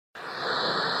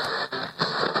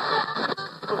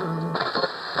There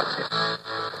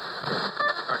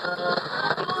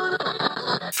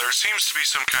seems to be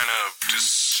some kind of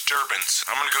disturbance.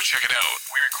 I'm gonna go check it out.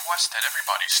 We request that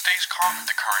everybody stays calm at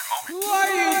the current moment. Who are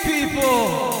you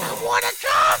people? I want a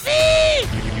coffee!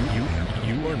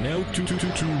 You are now tuned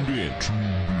in.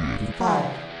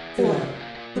 5, 4,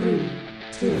 3,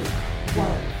 2, 1.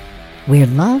 Where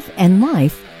love and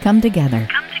life come together.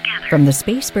 From the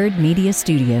Spacebird Media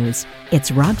Studios, it's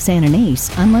Roxanne and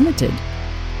Ace Unlimited.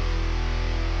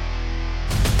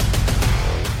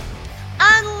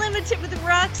 Unlimited with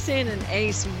Roxanne and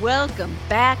Ace. Welcome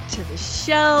back to the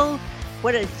show.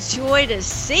 What a joy to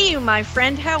see you, my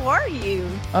friend. How are you?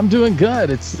 I'm doing good.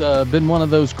 It's been one of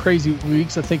those crazy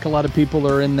weeks. I think a lot of people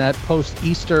are in that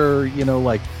post-Easter,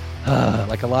 like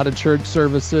a lot of church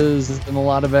services and a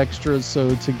lot of extras.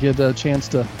 So to get a chance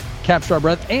to capture our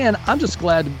breath. And I'm just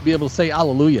glad to be able to say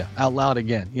hallelujah out loud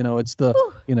again. It's the,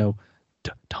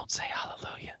 don't say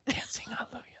hallelujah. Can't sing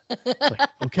hallelujah. Like,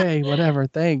 okay, whatever.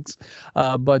 Thanks.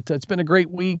 But it's been a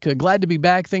great week. Glad to be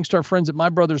back. Thanks to our friends at My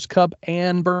Brother's Cup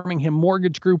and Birmingham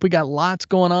Mortgage Group. We got lots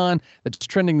going on that's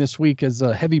trending this week as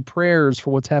heavy prayers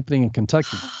for what's happening in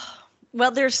Kentucky.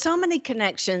 Well, there's so many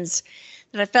connections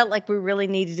that I felt like we really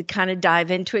needed to kind of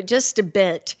dive into it just a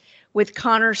bit with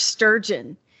Connor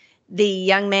Sturgeon, the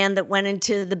young man that went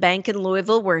into the bank in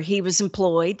Louisville where he was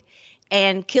employed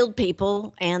and killed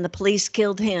people, and the police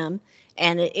killed him.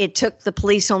 And it took the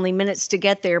police only minutes to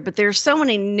get there. But there's so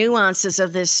many nuances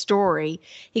of this story.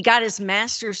 He got his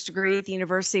master's degree at the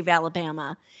University of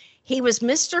Alabama. He was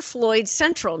Mr. Floyd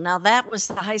Central. Now, that was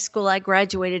the high school I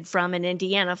graduated from in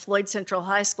Indiana, Floyd Central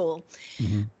High School.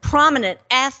 Mm-hmm. Prominent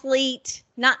athlete,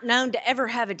 not known to ever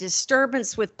have a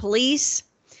disturbance with police.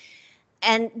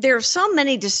 And there are so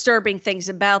many disturbing things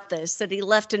about this, that he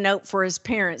left a note for his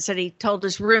parents, that he told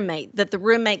his roommate, that the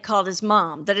roommate called his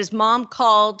mom, that his mom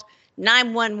called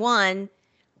 911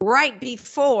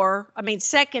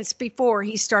 seconds before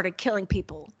he started killing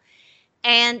people.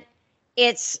 And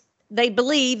they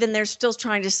believe, and they're still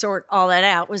trying to sort all that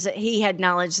out, was that he had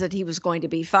knowledge that he was going to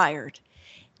be fired.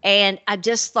 And I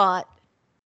just thought,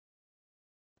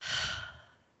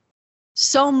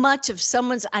 so much of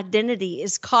someone's identity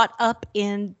is caught up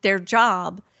in their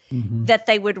job that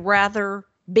they would rather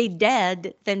be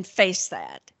dead than face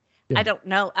that. Yeah. I don't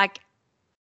know.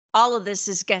 All of this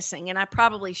is guessing, and I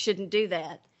probably shouldn't do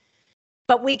that.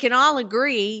 But we can all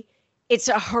agree it's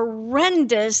a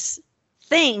horrendous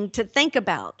thing to think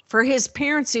about for his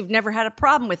parents who've never had a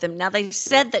problem with him. Now, they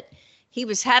said that he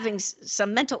was having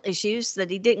some mental issues, that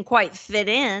he didn't quite fit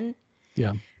in.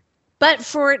 Yeah. But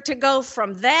for it to go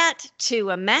from that to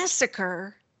a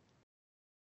massacre,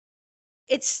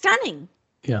 it's stunning.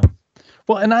 Yeah.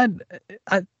 Well, and I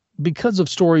because of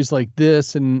stories like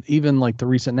this, and even like the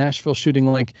recent Nashville shooting,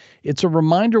 like it's a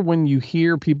reminder when you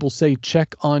hear people say,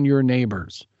 check on your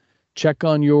neighbors, check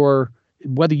on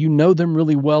whether you know them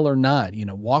really well or not,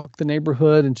 walk the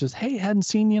neighborhood and just, hey, hadn't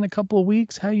seen you in a couple of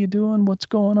weeks. How you doing? What's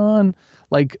going on?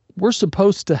 Like, we're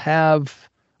supposed to have,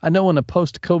 I know in a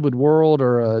post-COVID world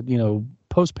or a,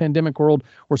 post-pandemic world,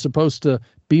 we're supposed to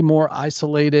be more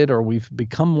isolated, or we've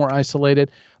become more isolated,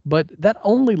 but that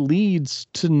only leads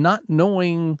to not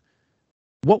knowing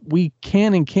what we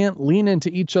can and can't lean into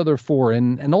each other for.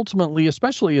 And ultimately,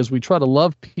 especially as we try to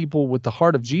love people with the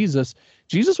heart of Jesus,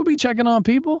 Jesus will be checking on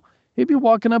people. He'd be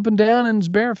walking up and down in his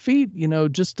bare feet,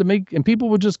 just to and people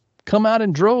would just come out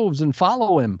in droves and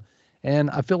follow him. And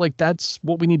I feel like that's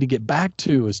what we need to get back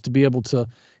to, is to be able to,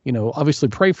 obviously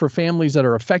pray for families that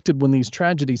are affected when these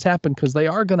tragedies happen, because they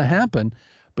are going to happen,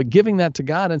 but giving that to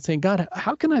God and saying, God,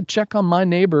 how can I check on my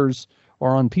neighbors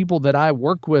or on people that I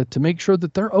work with to make sure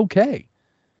that they're okay?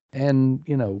 And,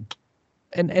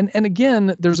 and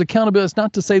again, there's accountability. It's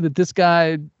not to say that this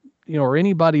guy, or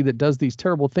anybody that does these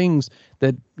terrible things,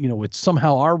 that, it's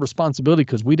somehow our responsibility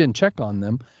because we didn't check on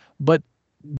them, but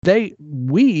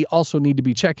we also need to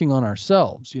be checking on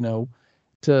ourselves,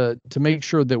 to make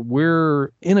sure that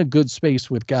we're in a good space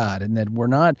with God, and that we're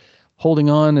not holding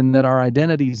on, and that our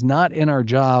identity is not in our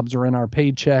jobs or in our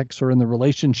paychecks or in the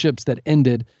relationships that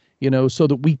ended, so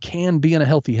that we can be in a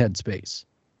healthy headspace.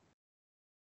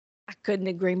 I couldn't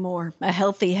agree more. A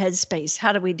healthy headspace.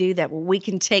 How do we do that? Well, we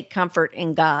can take comfort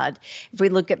in God. If we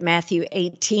look at Matthew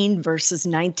 18, verses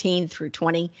 19 through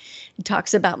 20, it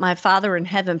talks about my Father in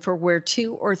heaven, for where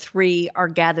 2 or 3 are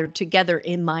gathered together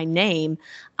in my name,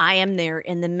 I am there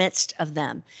in the midst of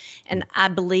them. And I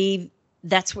believe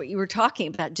that's what you were talking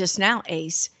about just now,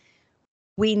 Ace.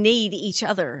 We need each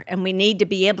other, and we need to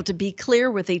be able to be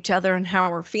clear with each other on how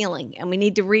we're feeling, and we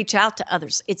need to reach out to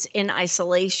others. It's in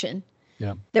isolation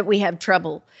that we have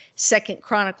trouble. 2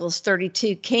 Chronicles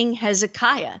 32, King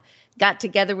Hezekiah got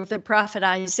together with the prophet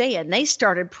Isaiah, and they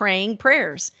started praying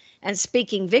prayers and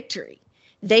speaking victory.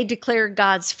 They declared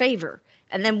God's favor.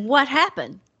 And then what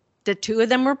happened? The two of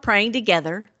them were praying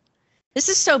together. This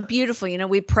is so beautiful. You know,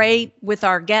 we pray with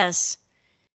our guests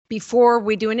before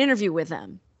we do an interview with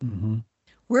them. Mm-hmm.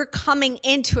 We're coming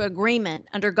into agreement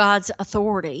under God's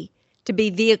authority to be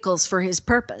vehicles for his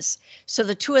purpose. So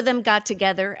the two of them got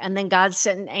together, and then God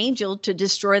sent an angel to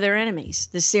destroy their enemies,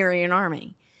 the Syrian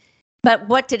army. But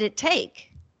what did it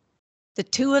take? The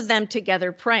two of them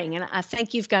together praying. And I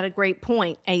think you've got a great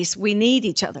point, Ace. We need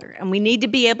each other, and we need to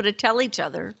be able to tell each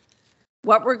other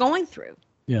what we're going through.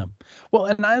 Yeah. Well,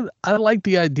 and I like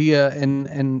the idea,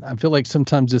 and I feel like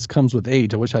sometimes this comes with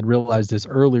age. I wish I'd realized this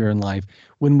earlier in life.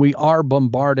 When we are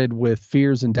bombarded with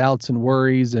fears and doubts and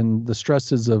worries and the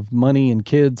stresses of money and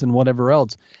kids and whatever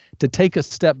else, to take a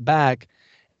step back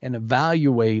and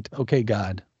evaluate, okay,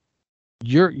 God,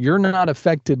 you're not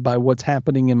affected by what's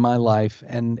happening in my life.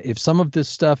 And if some of this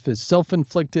stuff is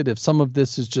self-inflicted, if some of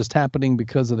this is just happening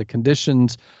because of the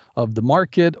conditions of the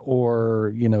market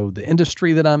or, you know, the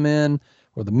industry that I'm in,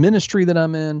 or the ministry that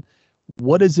I'm in,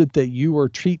 what is it that you are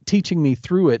teaching me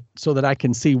through it so that I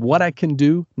can see what I can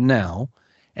do now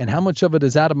and how much of it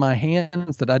is out of my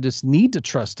hands that I just need to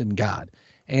trust in God.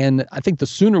 And I think the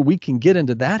sooner we can get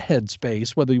into that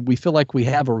headspace, whether we feel like we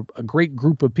have a great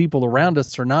group of people around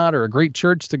us or not, or a great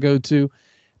church to go to,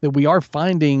 that we are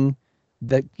finding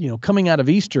that, you know, coming out of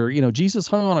Easter, you know, Jesus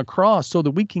hung on a cross so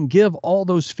that we can give all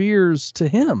those fears to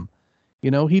him. You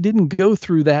know, he didn't go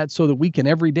through that so that we can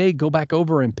every day go back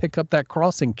over and pick up that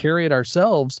cross and carry it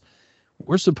ourselves.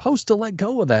 We're supposed to let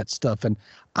go of that stuff. And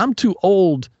I'm too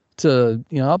old to,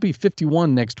 you know, I'll be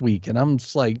 51 next week. And I'm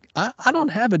just like, I don't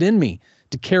have it in me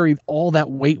to carry all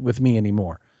that weight with me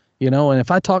anymore. You know, and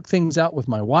if I talk things out with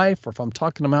my wife, or if I'm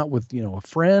talking them out with, you know, a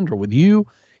friend or with you,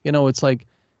 you know, it's like,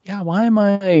 yeah, why am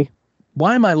I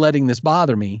letting this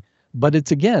bother me? But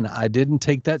it's, again, I didn't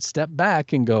take that step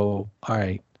back and go, all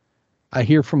right, I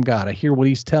hear from God. I hear what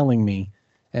he's telling me.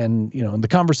 And, you know, in the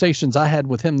conversations I had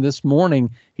with him this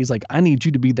morning, he's like, I need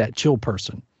you to be that chill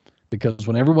person, because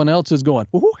when everyone else is going,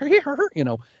 ooh, you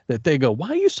know, that they go, why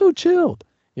are you so chilled?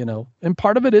 You know, and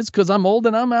part of it is because I'm old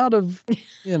and I'm out of,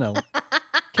 you know,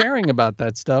 caring about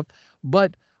that stuff.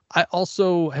 But I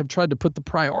also have tried to put the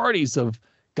priorities of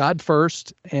God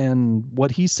first, and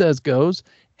what he says goes.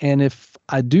 And if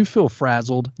I do feel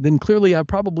frazzled, then clearly I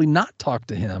probably not talk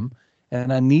to him,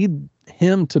 and I need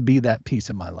him to be that peace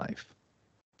in my life.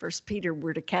 First Peter,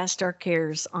 we're to cast our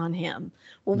cares on him.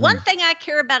 Well, one thing I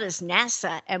care about is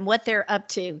NASA and what they're up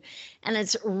to. And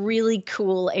it's really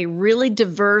cool. A really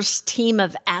diverse team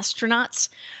of astronauts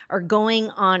are going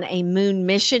on a moon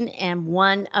mission. And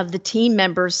one of the team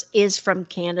members is from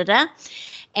Canada.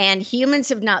 And humans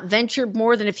have not ventured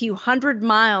more than a few hundred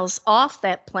miles off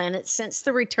that planet since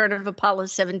the return of Apollo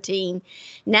 17,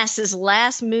 NASA's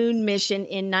last moon mission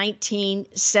in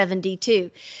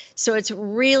 1972. So it's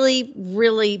really,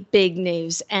 really big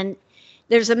news. And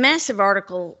there's a massive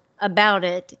article about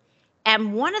it.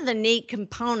 And one of the neat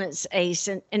components, Ace,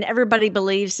 and everybody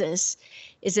believes this,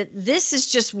 is that this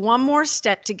is just one more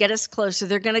step to get us closer.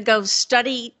 They're going to go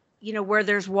study, you know, where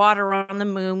there's water on the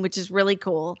moon, which is really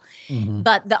cool. Mm-hmm.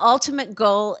 But the ultimate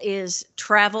goal is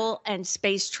travel and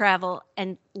space travel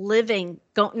and living,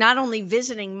 not only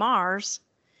visiting Mars,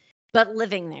 but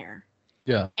living there.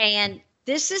 Yeah. And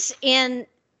this is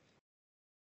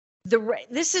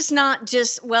this is not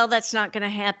just, well, that's not going to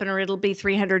happen or it'll be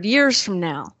 300 years from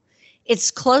now.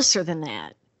 It's closer than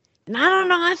that. And I don't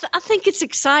know. I think it's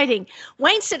exciting.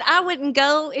 Wayne said, I wouldn't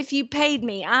go if you paid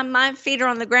me. My feet are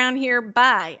on the ground here.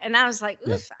 Bye. And I was like,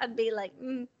 oof, yeah. I'd be like,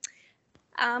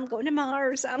 I'm going to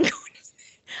Mars.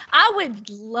 I would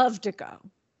love to go.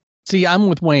 See, I'm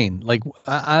with Wayne. Like,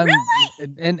 I'm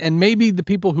really? And maybe the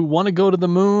people who want to go to the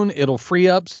moon, it'll free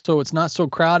up so it's not so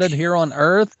crowded here on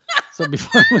Earth. So be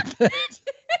fun with that.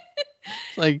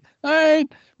 Like, all right,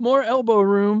 more elbow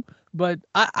room. But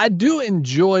I do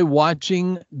enjoy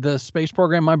watching the space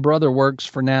program. My brother works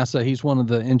for NASA. He's one of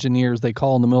the engineers they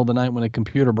call in the middle of the night when a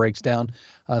computer breaks down.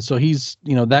 So he's,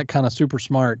 you know, that kind of super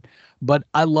smart. But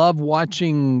I love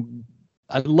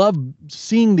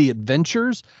seeing the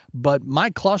adventures, but my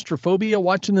claustrophobia,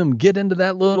 watching them get into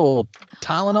that little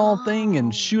Tylenol thing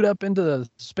and shoot up into the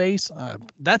space.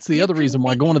 That's the other reason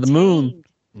why going to the moon.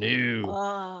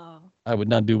 No. I would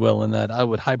not do well in that. I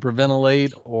would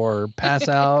hyperventilate or pass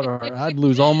out, or I'd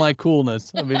lose all my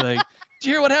coolness. I'd be like, did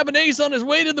you hear what happened to Ace on his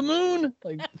way to the moon?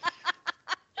 Like,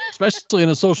 especially in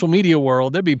a social media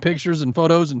world, there'd be pictures and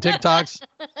photos and TikToks.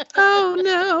 Oh,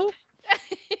 no.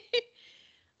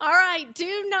 All right.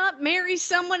 Do not marry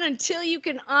someone until you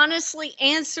can honestly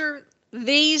answer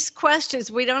these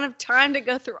questions. We don't have time to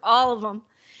go through all of them.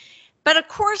 But of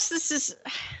course,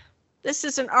 this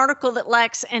is an article that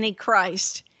lacks any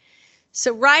Christ.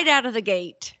 So right out of the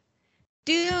gate,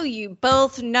 do you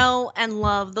both know and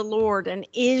love the Lord? And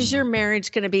is your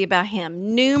marriage going to be about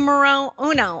him? Numero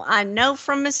uno. I know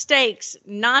from mistakes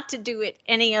not to do it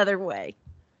any other way.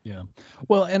 Yeah.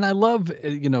 Well, and I love,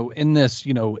 in this,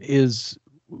 is,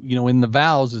 in the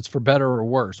vows, it's for better or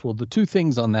worse. Well, the two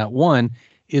things on that one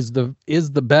is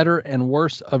the better and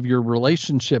worse of your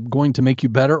relationship going to make you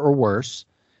better or worse?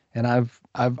 And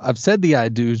I've said the I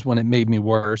do's when it made me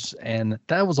worse, and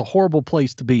that was a horrible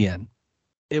place to be in.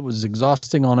 It was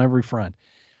exhausting on every front.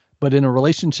 But in a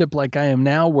relationship like I am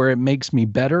now, where it makes me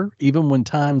better, even when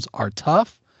times are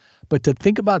tough, but to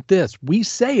think about this, we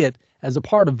say it as a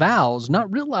part of vows,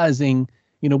 not realizing,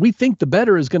 we think the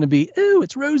better is going to be, ooh,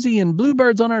 it's rosy and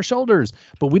bluebirds on our shoulders,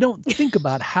 but we don't think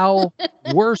about how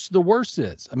worse the worse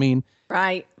is. I mean,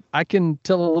 right. I can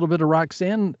tell a little bit of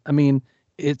Roxanne. I mean,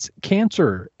 it's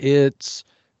cancer, it's,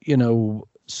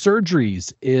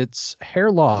 surgeries, it's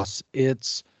hair loss,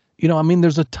 it's,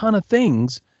 there's a ton of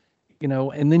things,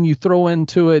 and then you throw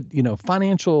into it,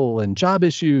 financial and job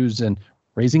issues and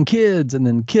raising kids, and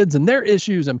then kids and their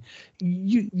issues.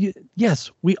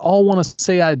 Yes, we all want to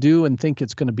say I do and think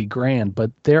it's going to be grand,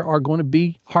 but there are going to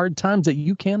be hard times that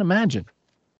you can't imagine.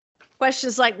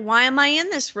 Questions like, why am I in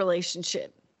this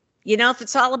relationship? If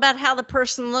it's all about how the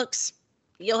person looks,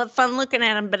 you'll have fun looking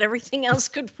at them, but everything else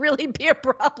could really be a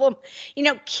problem.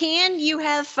 Can you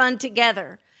have fun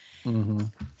together? Mm-hmm.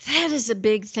 That is a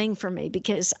big thing for me,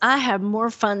 because I have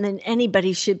more fun than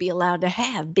anybody should be allowed to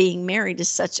have. Being married is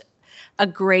such a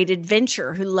great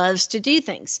adventure who loves to do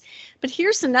things. But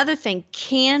here's another thing.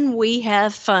 Can we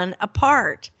have fun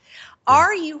apart? Yeah.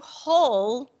 Are you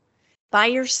whole by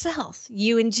yourself,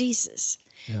 you and Jesus?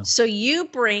 Yeah. So you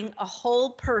bring a whole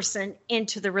person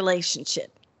into the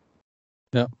relationship.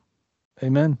 Yeah.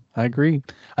 Amen. I agree.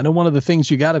 I know one of the things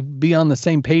you got to be on the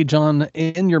same page on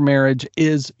in your marriage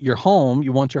is your home.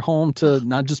 You want your home to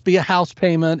not just be a house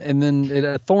payment and then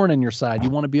a thorn in your side. You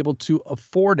want to be able to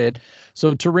afford it.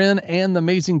 So Taryn and the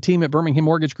amazing team at Birmingham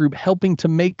Mortgage Group helping to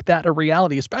make that a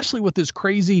reality, especially with this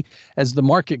crazy, as the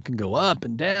market can go up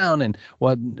and down. And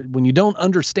when you don't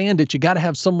understand it, you got to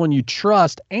have someone you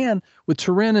trust. And with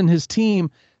Taryn and his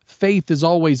team, faith is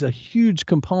always a huge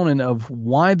component of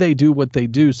why they do what they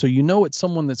do. So it's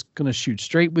someone that's going to shoot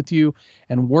straight with you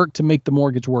and work to make the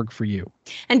mortgage work for you.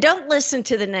 And don't listen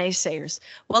to the naysayers.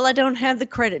 Well, I don't have the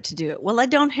credit to do it. Well, I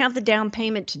don't have the down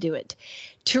payment to do it.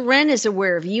 Taryn is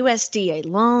aware of USDA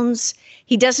loans.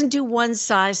 He doesn't do one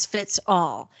size fits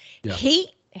all. Yeah.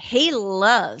 He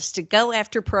loves to go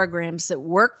after programs that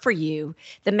work for you,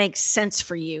 that make sense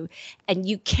for you. And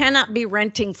you cannot be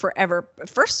renting forever.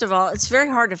 First of all, it's very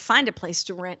hard to find a place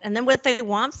to rent. And then what they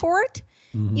want for it,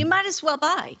 you might as well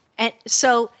buy. And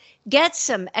so get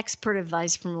some expert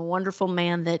advice from a wonderful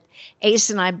man that Ace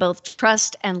and I both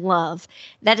trust and love.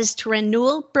 That is Taryn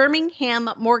Newell,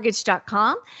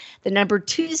 BirminghamMortgage.com, the number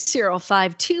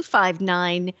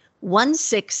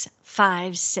 205-259-1656.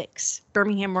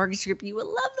 Birmingham Mortgage Group, you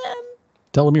will love them.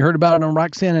 Tell them you heard about it on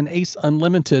Roxanne and Ace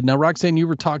Unlimited. Now, Roxanne, you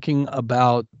were talking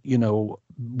about,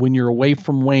 when you're away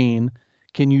from Wayne,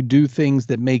 can you do things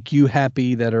that make you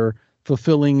happy, that are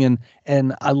fulfilling?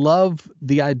 And I love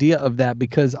the idea of that,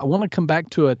 because I want to come back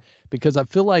to it, because I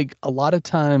feel like a lot of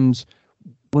times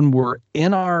when we're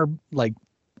in our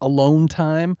alone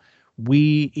time,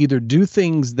 we either do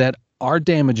things that are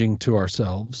damaging to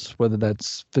ourselves, whether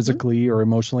that's physically or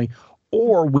emotionally,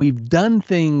 or we've done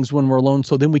things when we're alone,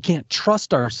 so then we can't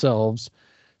trust ourselves.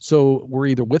 So we're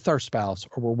either with our spouse,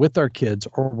 or we're with our kids,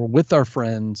 or we're with our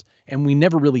friends, and we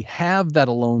never really have that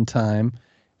alone time,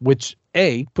 which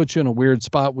puts you in a weird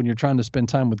spot when you're trying to spend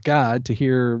time with God to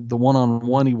hear the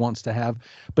one-on-one he wants to have.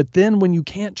 But then when you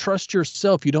can't trust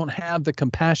yourself, you don't have the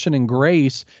compassion and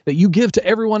grace that you give to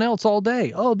everyone else all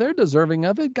day. Oh, they're deserving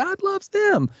of it. God loves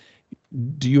them.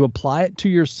 Do you apply it to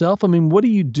yourself? I mean, what do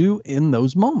you do in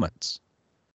those moments?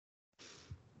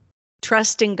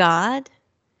 Trust in God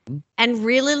and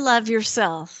really love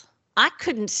yourself. I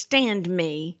couldn't stand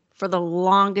me for the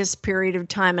longest period of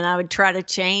time, and I would try to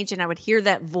change, and I would hear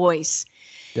that voice.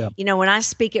 Yeah. When I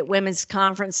speak at women's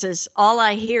conferences, all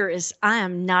I hear is, I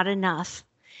am not enough.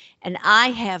 And I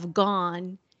have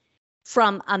gone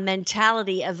from a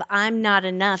mentality of I'm not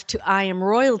enough to I am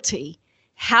royalty.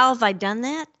 How have I done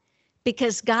that?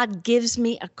 Because God gives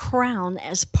me a crown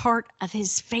as part of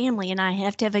his family, and I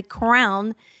have to have a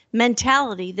crown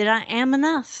mentality that I am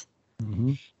enough.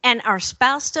 Mm-hmm. And our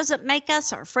spouse doesn't make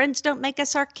us, our friends don't make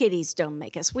us, our kiddies don't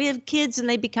make us. We have kids and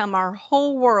they become our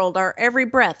whole world, our every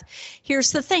breath.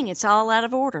 Here's the thing, it's all out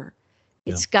of order.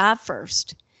 It's God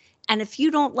first. And if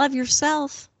you don't love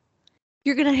yourself,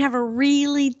 you're going to have a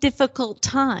really difficult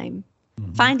time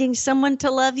finding someone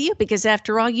to love you, because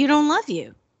after all, you don't love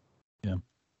you.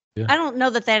 Yeah. I don't know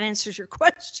that answers your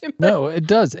question. But No, it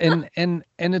does. And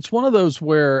it's one of those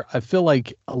where I feel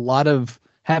like a lot of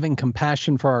having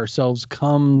compassion for ourselves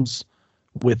comes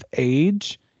with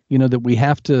age, that we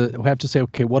have to say,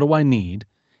 okay, what do I need?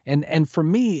 And for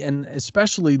me, and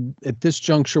especially at this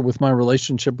juncture with my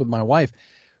relationship with my wife,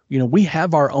 we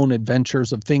have our own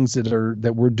adventures of things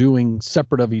that we're doing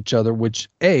separate of each other, which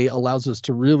allows us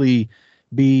to really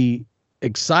be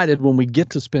excited when we get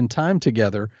to spend time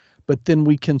together. But then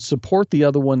we can support the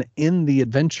other one in the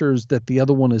adventures that the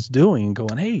other one is doing, and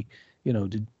going, hey,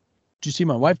 did you see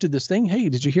my wife did this thing? Hey,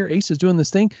 did you hear Ace is doing this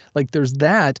thing? Like, there's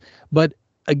that. But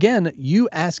again, you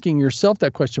asking yourself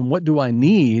that question, what do I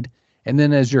need? And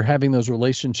then as you're having those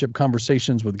relationship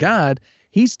conversations with God,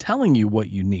 he's telling you what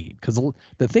you need. Because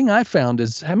the thing I found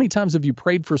is, how many times have you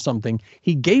prayed for something?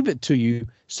 He gave it to you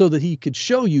so that he could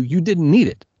show you didn't need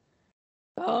it.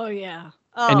 Oh, yeah.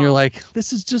 Oh. And you're like,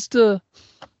 this is just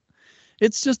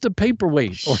it's just a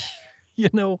paperweight, or,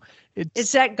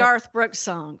 it's that Garth Brooks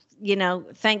song,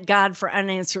 thank God for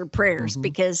unanswered prayers,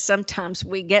 because sometimes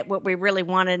we get what we really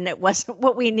wanted and it wasn't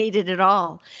what we needed at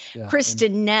all. Yeah,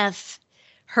 Kristen Neff,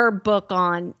 her book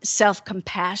on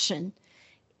self-compassion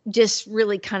just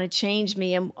really kind of changed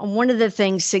me. And one of the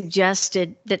things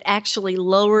suggested that actually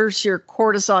lowers your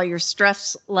cortisol, your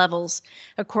stress levels,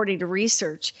 according to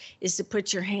research, is to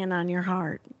put your hand on your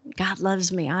heart. God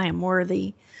loves me. I am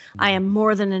worthy. I am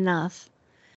more than enough.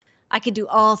 I can do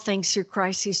all things through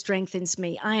Christ who strengthens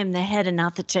me. I am the head and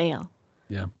not the tail.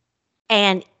 Yeah.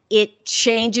 And it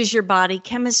changes your body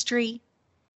chemistry.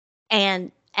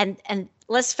 And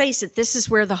let's face it, this is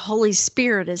where the Holy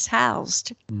Spirit is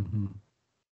housed. Mm-hmm.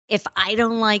 If I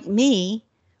don't like me,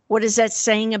 what is that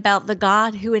saying about the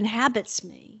God who inhabits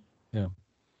me? Yeah.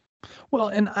 Well,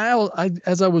 and I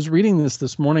as I was reading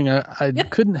this morning, I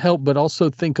couldn't help but also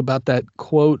think about that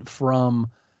quote from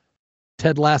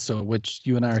Ted Lasso, which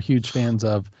you and I are huge fans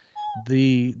of.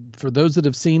 For those that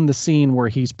have seen the scene where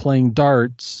he's playing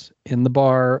darts in the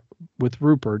bar with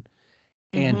Rupert,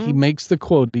 and he makes the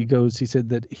quote, he said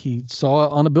that he saw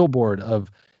on a billboard of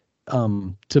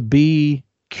to be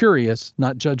curious,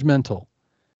 not judgmental.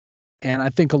 And I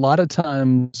think a lot of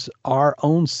times our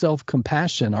own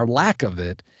self-compassion, our lack of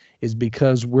it, is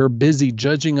because we're busy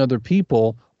judging other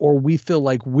people, or we feel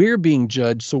like we're being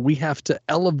judged, so we have to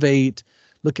elevate,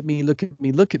 look at me, look at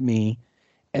me, look at me.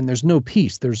 And there's no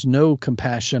peace. There's no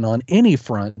compassion on any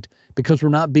front, because we're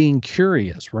not being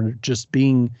curious. We're just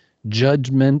being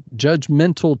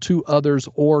judgmental to others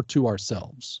or to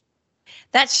ourselves.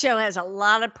 That show has a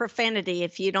lot of profanity.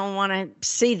 If you don't want to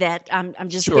see that, I'm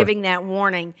just giving that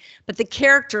warning. But the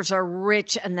characters are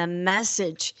rich, and the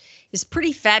message is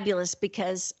pretty fabulous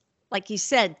because, like you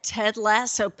said, Ted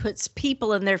Lasso puts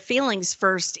people and their feelings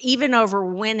first, even over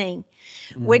winning,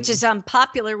 which is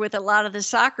unpopular with a lot of the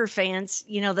soccer fans,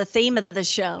 the theme of the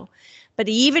show. But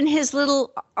even his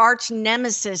little arch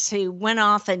nemesis, who went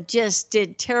off and just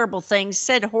did terrible things,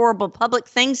 said horrible public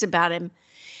things about him,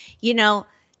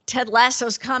 Ted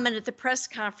Lasso's comment at the press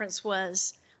conference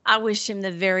was, I wish him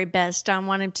the very best. I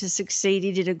want him to succeed.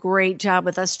 He did a great job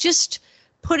with us. Just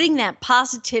putting that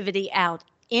positivity out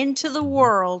into the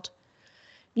world,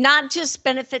 not just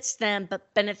benefits them,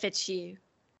 but benefits you.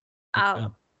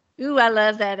 Ooh, I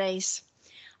love that, Ace.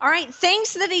 All right,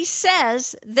 things that he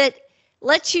says that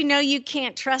lets you know you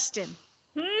can't trust him.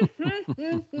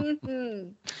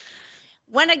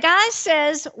 When a guy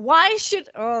says,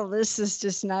 this is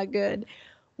just not good.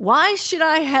 Why should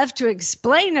I have to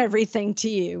explain everything to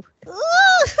you?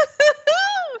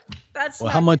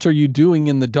 How much are you doing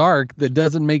in the dark that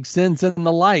doesn't make sense in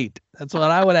the light? That's what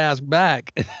I would ask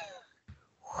back.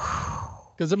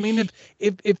 Because I mean,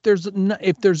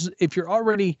 if you're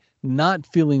already not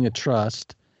feeling a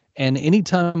trust, and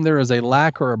anytime there is a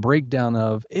lack or a breakdown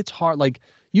of, it's hard. Like,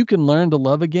 you can learn to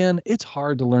love again. It's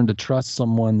hard to learn to trust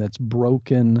someone that's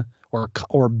broken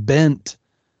or bent.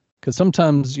 Because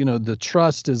sometimes, the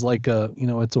trust is like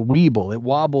it's a weeble. It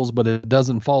wobbles, but it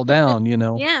doesn't fall down,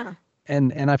 Yeah.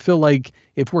 And I feel like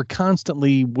if we're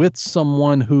constantly with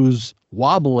someone who's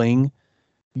wobbling,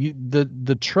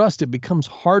 the trust, it becomes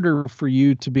harder for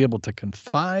you to be able to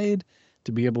confide,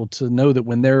 to be able to know that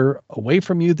when they're away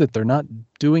from you, that they're not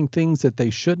doing things that they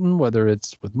shouldn't, whether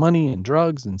it's with money and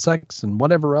drugs and sex and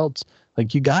whatever else.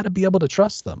 Like, you got to be able to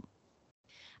trust them.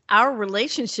 our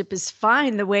relationship is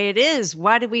fine the way it is.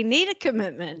 Why do we need a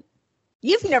commitment?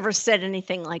 You've never said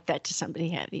anything like that to somebody,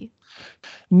 have you?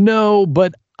 No,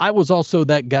 but I was also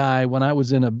that guy when I was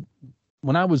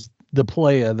the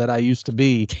player that I used to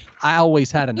be. I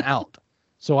always had an out.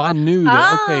 So I knew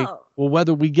that, okay, well,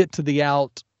 whether we get to the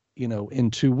out, in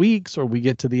 2 weeks or we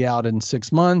get to the out in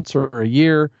 6 months or a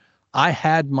year, I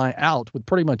had my out with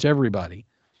pretty much everybody.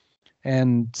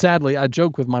 And sadly, I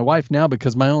joke with my wife now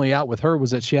because my only out with her was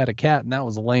that she had a cat, and that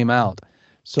was a lame out.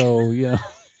 So,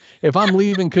 if I'm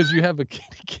leaving because you have a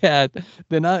kitty cat,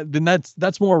 then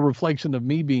that's more a reflection of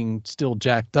me being still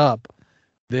jacked up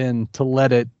than to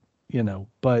let it,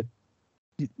 But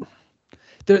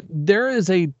there is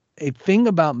a thing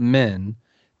about men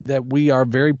that we are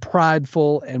very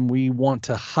prideful and we want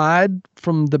to hide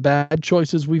from the bad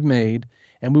choices we've made,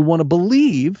 and we want to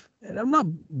believe.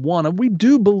 And we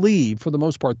do believe for the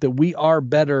most part that we are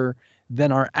better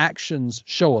than our actions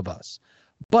show of us.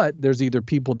 But there's either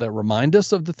people that remind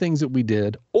us of the things that we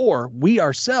did, or we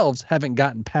ourselves haven't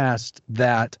gotten past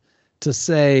that to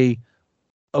say,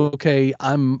 okay,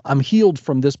 I'm healed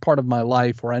from this part of my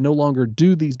life, or I no longer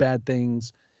do these bad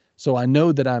things. So I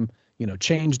know that I'm,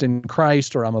 changed in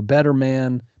Christ, or I'm a better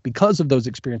man because of those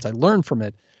experiences. I learned from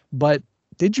it. But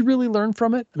did you really learn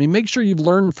from it? I mean, make sure you've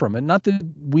learned from it. Not that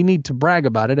we need to brag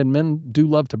about it, and men do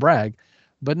love to brag,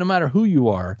 but no matter who you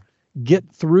are, get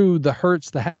through the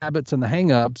hurts, the habits, and the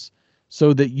hang-ups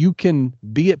so that you can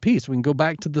be at peace. We can go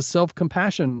back to the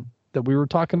self-compassion that we were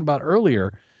talking about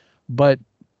earlier. But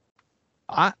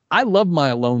I love my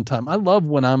alone time. I love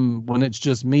when it's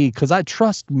just me, because I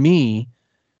trust me,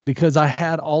 because I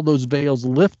had all those veils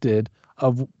lifted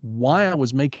of why I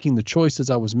was making the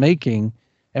choices I was making.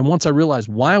 And once I realized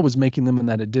why I was making them and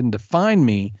that it didn't define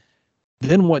me,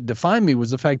 then what defined me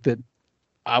was the fact that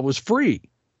I was free.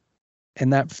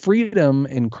 And that freedom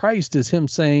in Christ is him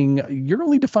saying, you're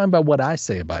only defined by what I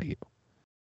say about you.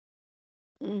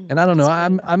 And I don't know,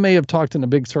 I may have talked in a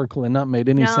big circle and not made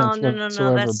any sense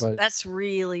whatsoever. No. That's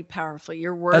really powerful.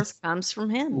 Your worth comes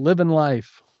from him. Living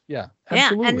life. Yeah,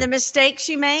 absolutely. Yeah, and the mistakes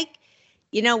you make,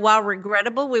 while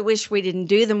regrettable, we wish we didn't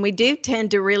do them. We do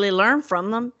tend to really learn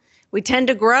from them. We tend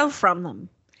to grow from them.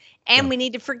 And we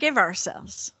need to forgive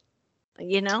ourselves.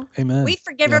 Amen. We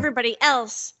forgive everybody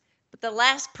else, but the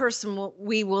last person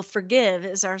we will forgive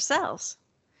is ourselves.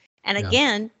 And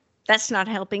again, that's not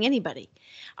helping anybody.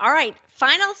 All right,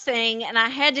 final thing, and I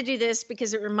had to do this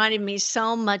because it reminded me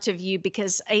so much of you,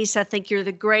 because Ace, I think you're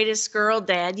the greatest girl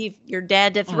dad. You're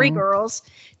dad to 3 girls,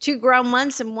 2 grown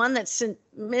ones and one that's in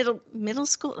middle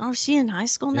school. Oh, is she in high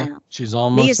school now? She's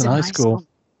almost in high school.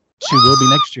 She will be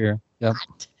next year. Yep.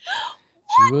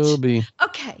 She will be.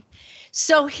 Okay.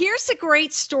 So here's a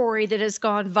great story that has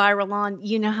gone viral on,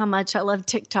 you know how much I love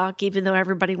TikTok, even though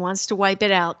everybody wants to wipe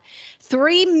it out.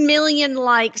 3 million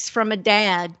likes from a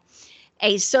dad,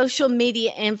 a social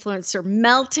media influencer,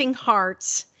 melting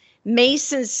hearts.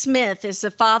 Mason Smith is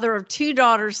the father of 2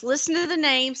 daughters. Listen to the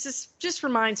names. This just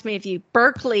reminds me of you,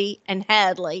 Berkeley and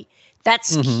Hadley.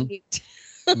 That's cute.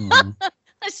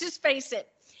 Let's just face it.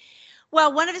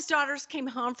 Well, one of his daughters came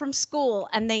home from school,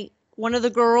 and one of the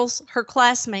girls, her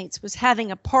classmates, was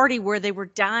having a party where they were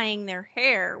dyeing their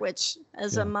hair, which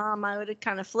as a mom, I would have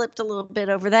kind of flipped a little bit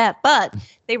over that, but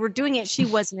they were doing it. She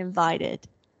wasn't invited.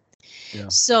 Yeah.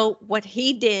 So what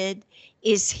he did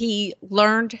is he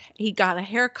got a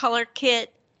hair color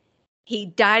kit. He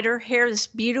dyed her hair this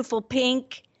beautiful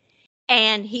pink,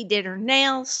 and he did her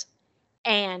nails,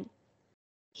 and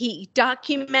he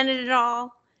documented it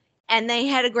all, and they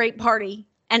had a great party.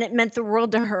 And it meant the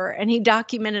world to her, and he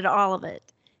documented all of it.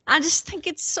 I just think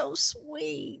it's so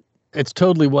sweet. It's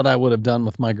totally what I would have done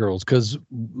with my girls, because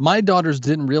my daughters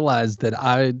didn't realize that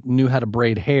I knew how to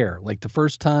braid hair. Like the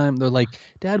first time, they're like,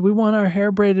 Dad, we want our hair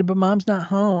braided, but Mom's not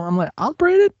home. I'm like, I'll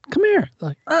braid it. Come here.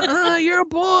 They're like, you're a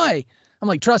boy. I'm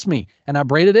like, trust me. And I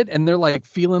braided it, and they're like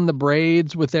feeling the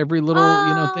braids with every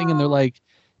little thing, and they're like,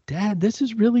 Dad, this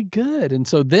is really good. And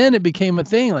so then it became a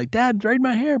thing, like, Dad, braid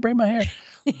my hair.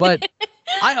 But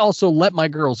I also let my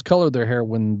girls color their hair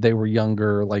when they were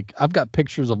younger. Like I've got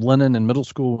pictures of Lennon in middle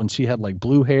school when she had like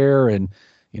blue hair and,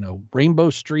 rainbow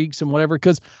streaks and whatever.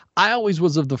 Cause I always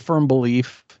was of the firm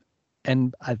belief,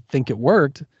 and I think it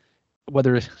worked,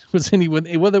 whether it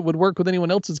would work with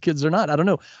anyone else's kids or not, I don't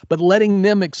know. But letting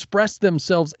them express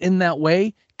themselves in that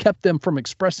way kept them from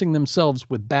expressing themselves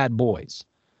with bad boys.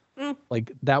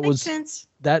 Like that was sense.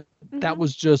 That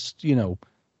was just,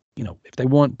 if they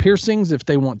want piercings, if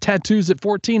they want tattoos at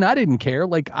 14, I didn't care.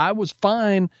 Like I was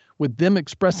fine with them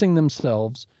expressing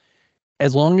themselves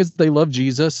as long as they love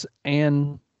Jesus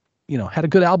and, had a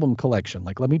good album collection.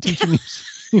 Like, let me teach you,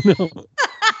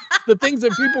 the things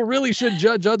that people really should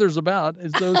judge others about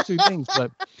is those two things.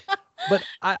 But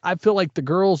I feel like the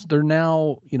girls, they're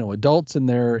now, adults in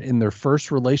their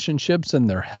first relationships, and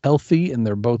they're healthy, and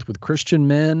they're both with Christian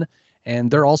men,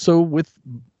 and they're also with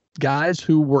guys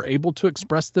who were able to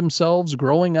express themselves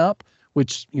growing up,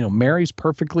 which, marries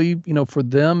perfectly, for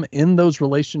them in those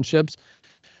relationships.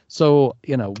 So,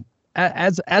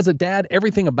 as a dad,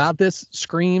 everything about this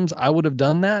screams, I would have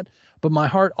done that. But my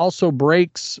heart also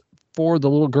breaks for the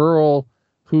little girl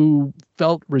who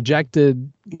felt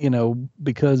rejected,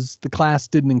 because the class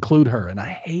didn't include her. And I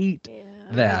hate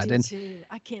that.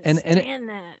 I can't stand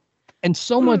that. And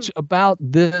so much about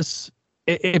this,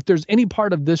 if there's any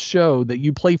part of this show that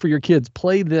you play for your kids,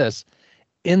 play this,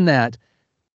 in that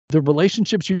the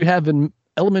relationships you have in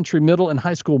elementary, middle, and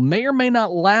high school may or may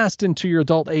not last into your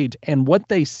adult age. And what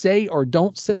they say or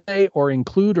don't say or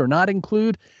include or not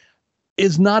include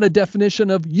is not a definition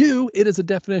of you. It is a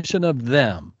definition of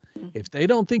them. If they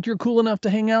don't think you're cool enough to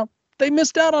hang out, they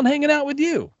missed out on hanging out with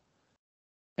you.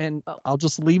 And I'll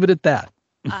just leave it at that.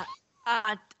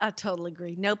 I totally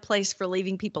agree. No place for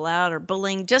leaving people out or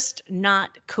bullying. Just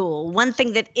not cool. One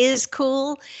thing that is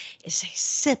cool is a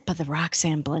sip of the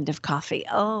Roxanne blend of coffee.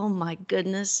 Oh my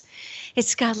goodness.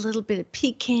 It's got a little bit of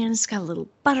pecan. It's got a little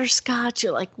butterscotch.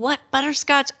 You're like, what?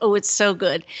 Butterscotch? Oh, it's so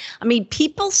good. I mean,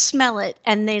 people smell it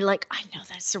and they like, I know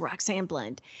that's the Roxanne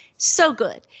blend. So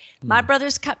good.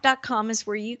 MyBrothersCup.com is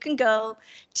where you can go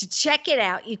to check it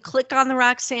out. You click on the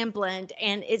Roxanne blend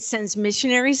and it sends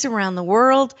missionaries around the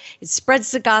world. It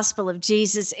spreads the gospel of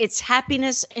Jesus. It's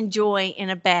happiness and joy in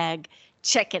a bag.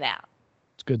 Check it out.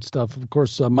 It's good stuff. Of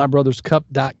course,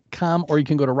 MyBrothersCup.com, or you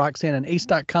can go to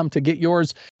RoxanneandAce.com to get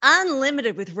yours.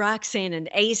 Unlimited with Roxanne and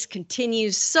Ace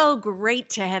continues. So great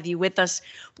to have you with us.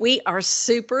 We are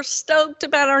super stoked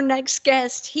about our next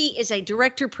guest. He is a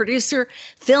director, producer,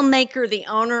 filmmaker, the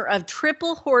owner of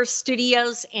Triple Horse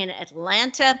Studios in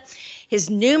Atlanta.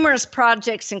 His numerous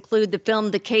projects include the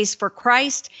film The Case for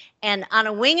Christ and On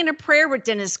a Wing and a Prayer with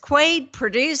Dennis Quaid,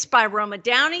 produced by Roma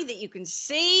Downey, that you can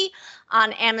see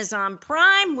on Amazon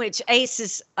Prime, which Ace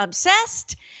is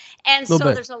obsessed. And so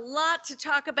there's a lot to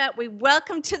talk about. We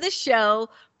welcome to the show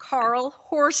Karl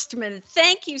Horstmann.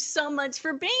 Thank you so much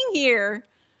for being here.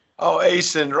 Oh,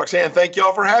 Ace and Roxanne, thank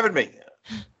y'all for having me.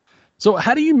 So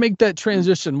how do you make that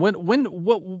transition?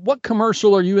 What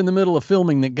commercial are you in the middle of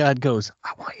filming that God goes,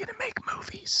 I want you to make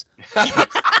movies?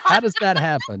 How does that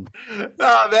happen?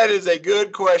 That is a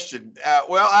good question.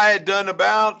 Well, I had done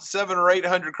about 700 or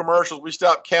 800 commercials. We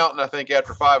stopped counting, I think,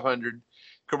 after 500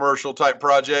 commercial type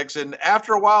projects. And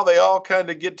after a while, they all kind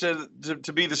of get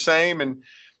to be the same. And,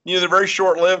 they're very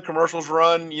short lived. Commercials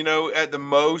run, at the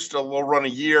most, we'll run a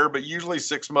year, but usually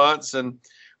 6 months. And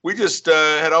we just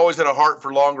had always had a heart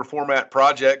for longer format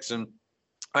projects. And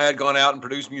I had gone out and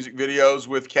produced music videos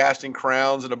with Casting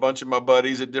Crowns and a bunch of my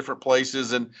buddies at different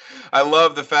places. And I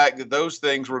love the fact that those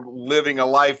things were living a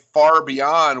life far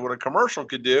beyond what a commercial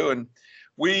could do. And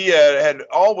we had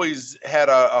always had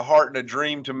a heart and a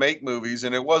dream to make movies.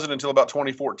 And it wasn't until about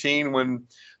 2014 when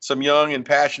some young and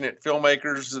passionate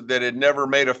filmmakers that had never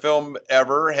made a film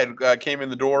ever had came in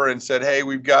the door and said, hey,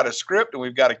 we've got a script and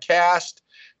we've got a cast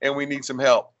and we need some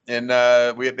help. And they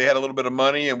had a little bit of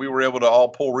money, and we were able to all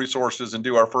pull resources and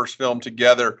do our first film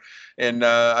together. And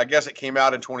I guess it came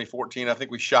out in 2014. I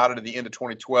think we shot it at the end of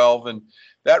 2012, and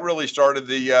that really started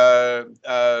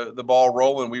the ball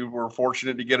rolling. We were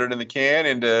fortunate to get it in the can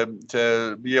and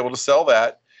to be able to sell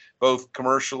that both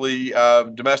commercially,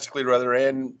 domestically rather,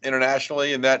 and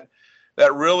internationally, and that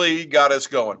really got us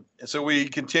going. And so we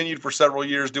continued for several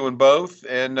years doing both.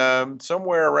 And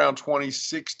somewhere around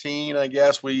 2016, I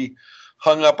guess, we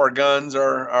hung up our guns,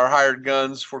 our hired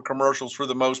guns for commercials for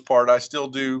the most part. I still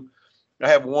do. I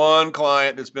have one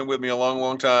client that's been with me a long,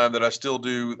 long time that I still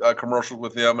do commercials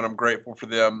with them, and I'm grateful for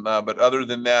them. But other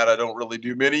than that, I don't really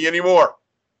do many anymore.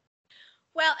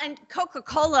 Well, and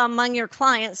Coca-Cola among your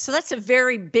clients, so that's a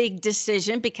very big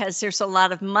decision because there's a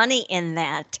lot of money in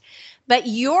that. But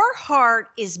your heart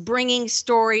is bringing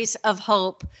stories of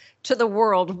hope to the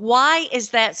world. Why is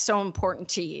that so important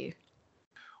to you?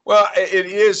 Well, it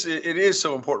is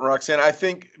so important, Roxanne. I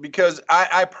think because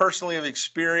I personally have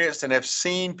experienced and have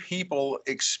seen people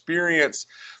experience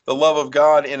the love of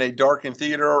God in a darkened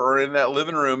theater or in that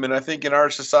living room. And I think in our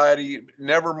society,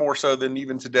 never more so than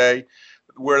even today,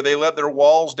 where they let their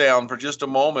walls down for just a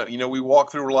moment. You know, we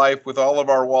walk through life with all of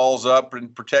our walls up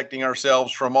and protecting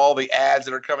ourselves from all the ads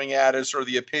that are coming at us or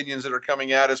the opinions that are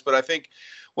coming at us. But I think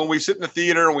when we sit in the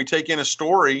theater and we take in a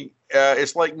story,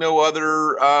 it's like no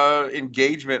other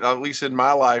engagement, at least in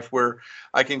my life, where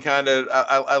I can kind of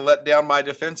I let down my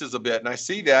defenses a bit. And I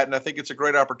see that, and I think it's a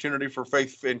great opportunity for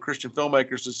faith and Christian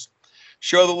filmmakers to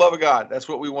show the love of God. That's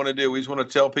what we want to do. We just want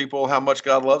to tell people how much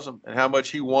God loves them and how much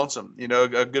he wants them. You know,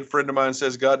 a good friend of mine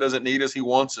says God doesn't need us, he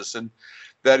wants us. And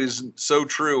that is so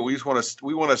true. We want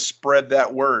to spread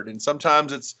that word. And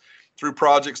sometimes it's through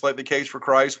projects like The Case for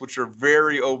Christ, which are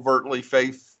very overtly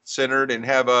faith-centered and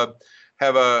have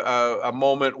a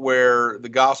moment where the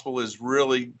gospel is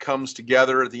really comes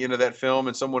together at the end of that film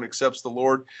and someone accepts the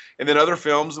Lord. And then other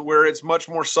films where it's much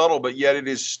more subtle, but yet it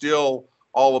is still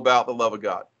all about the love of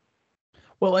God.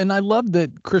 Well, and I love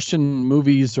that Christian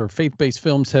movies or faith-based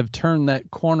films have turned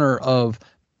that corner of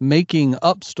making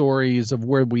up stories of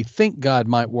where we think God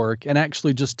might work and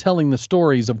actually just telling the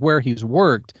stories of where he's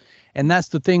worked. And that's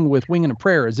the thing with Winging a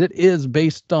Prayer, is it is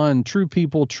based on true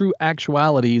people, true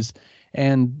actualities,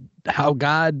 and how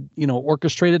God, you know,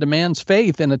 orchestrated a man's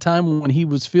faith in a time when he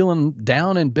was feeling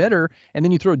down and bitter. And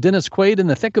then you throw Dennis Quaid in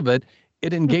the thick of it.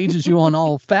 It engages you on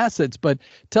all facets. But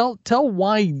tell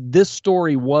why this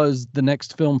story was the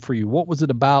next film for you. What was it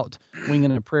about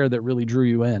Winging a Prayer that really drew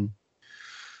you in?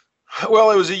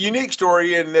 Well, it was a unique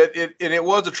story in that it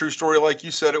was a true story. Like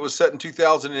you said, it was set in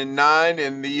 2009,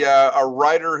 and a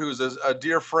writer who's a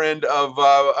dear friend of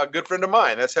a good friend of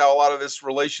mine. That's how a lot of this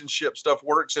relationship stuff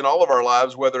works in all of our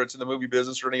lives, whether it's in the movie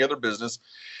business or any other business.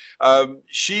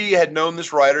 She had known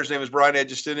this writer. His name is Brian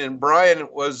Edgiston, and Brian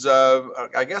was,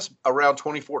 I guess, around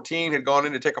 2014, had gone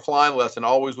in to take a flying lesson,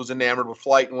 always was enamored with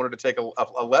flight and wanted to take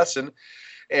a lesson.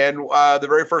 And the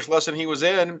very first lesson he was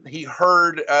in, he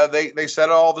heard they set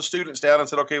all the students down and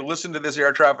said, okay, listen to this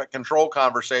air traffic control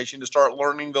conversation to start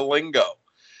learning the lingo.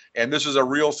 And this is a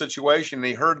real situation. And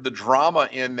he heard the drama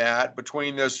in that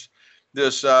between this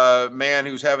man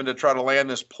who's having to try to land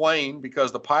this plane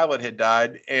because the pilot had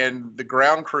died and the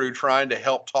ground crew trying to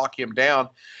help talk him down.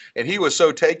 And he was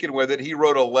so taken with it, he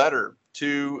wrote a letter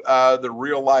to the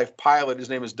real life pilot. His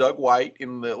name is Doug White,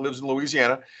 lives in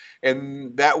Louisiana.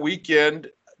 And that weekend,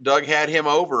 Doug had him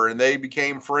over and they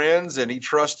became friends, and he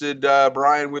trusted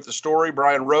Brian with the story.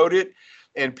 Brian wrote it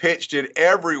and pitched it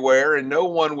everywhere, and no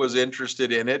one was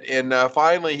interested in it. And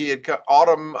finally, he had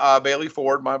Autumn Bailey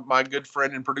Ford, my good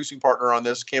friend and producing partner on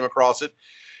this, came across it,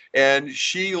 and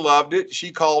she loved it.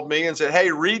 She called me and said,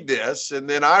 hey, read this. And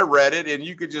then I read it, and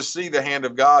you could just see the hand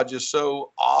of God just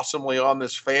so awesomely on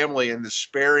this family and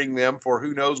sparing them for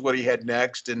who knows what he had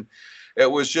next. And it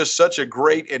was just such a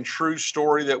great and true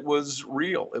story that was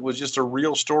real. It was just a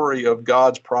real story of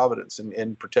God's providence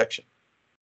and protection.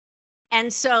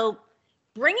 And so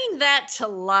bringing that to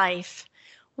life,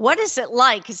 what is it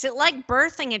like? Is it like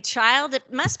birthing a child?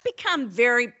 It must become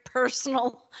very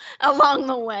personal along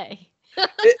the way.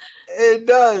 It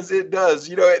does.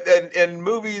 You know, and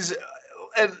movies,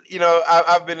 and, you know,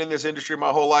 I've been in this industry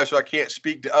my whole life, so I can't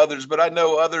speak to others, but I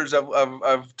know others.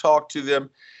 I've talked to them.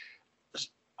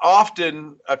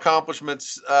 Often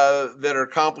accomplishments that are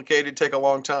complicated take a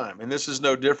long time. And this is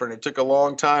no different. It took a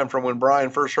long time from when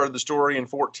Brian first heard the story in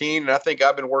 2014. And I think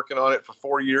I've been working on it for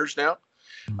 4 years now,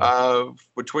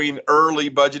 between early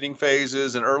budgeting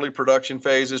phases and early production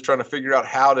phases, trying to figure out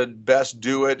how to best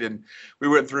do it. And we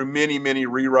went through many, many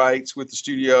rewrites with the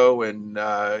studio, and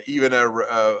even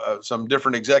some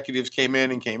different executives came in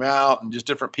and came out, and just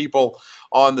different people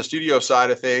on the studio side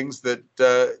of things that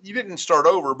you didn't start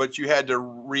over, but you had to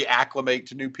reacclimate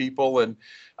to new people. And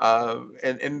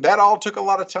that all took a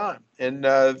lot of time. And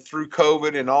through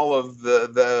COVID and all of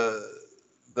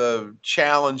the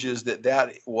challenges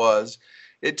that was,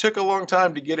 it took a long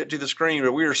time to get it to the screen,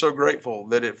 but we are so grateful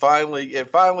that it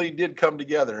finally did come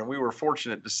together, and we were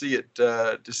fortunate to see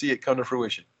it come to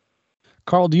fruition.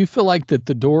 Karl, do you feel like that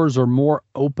the doors are more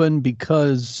open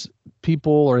because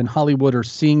people or in Hollywood are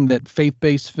seeing that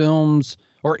faith-based films,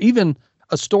 or even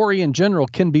a story in general,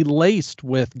 can be laced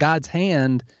with God's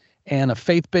hand and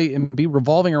and be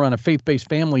revolving around a faith-based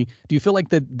family? Do you feel like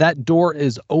that door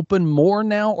is open more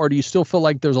now, or do you still feel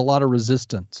like there's a lot of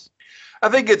resistance? I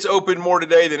think it's open more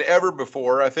today than ever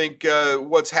before. I think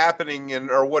what's happening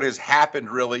or what has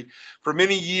happened really, for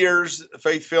many years,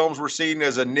 faith films were seen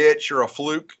as a niche or a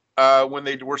fluke when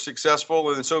they were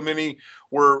successful. And so many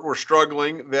were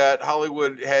struggling that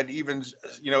Hollywood had, even,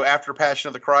 you know, after Passion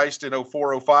of the Christ in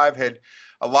 2004, 2005, had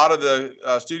a lot of the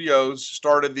studios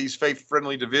started these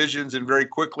faith-friendly divisions and very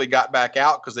quickly got back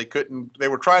out because they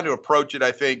were trying to approach it,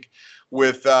 I think,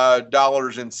 with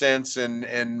dollars and cents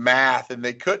and math, and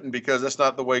they couldn't, because that's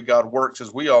not the way God works,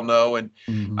 as we all know. And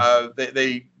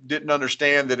they didn't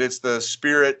understand that it's the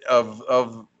Spirit of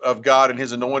God and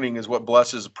His anointing is what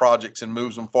blesses projects and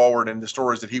moves them forward. And the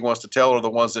stories that He wants to tell are the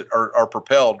ones that are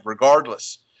propelled,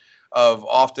 regardless of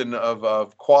often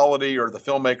of quality or the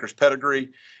filmmaker's pedigree.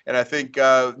 And I think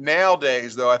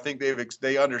nowadays, though, I think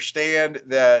they understand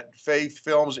that faith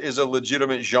films is a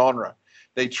legitimate genre.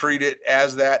 They treat it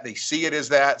as that. They see it as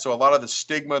that. So a lot of the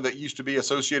stigma that used to be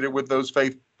associated with those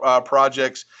faith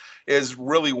projects is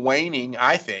really waning,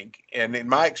 I think, and in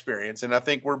my experience. And I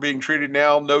think we're being treated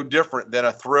now no different than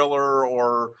a thriller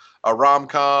or a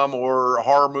rom-com or a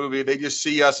horror movie. They just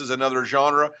see us as another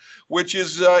genre, which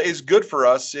is good for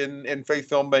us in faith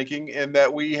filmmaking, in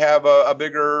that we have a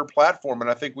bigger platform. And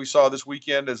I think we saw this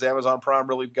weekend as Amazon Prime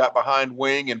really got behind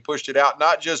Wing and pushed it out,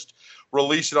 not just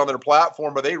release it on their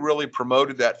platform, but they really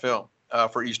promoted that film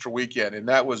for Easter weekend. And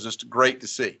that was just great to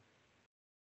see.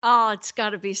 Oh, it's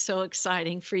got to be so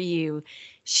exciting for you.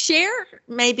 Share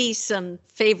maybe some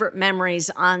favorite memories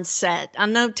on set. I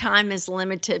know time is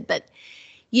limited, but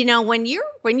you know, when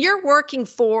you're working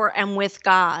for and with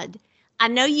God, I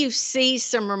know you see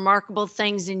some remarkable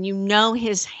things and you know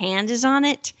His hand is on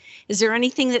it. Is there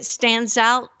anything that stands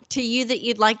out to you that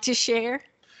you'd like to share?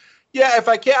 Yeah, if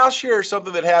I can, I'll share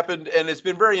something that happened, and it's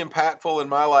been very impactful in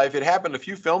my life. It happened a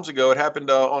few films ago. It happened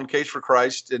on Case for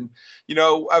Christ. And, you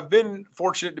know, I've been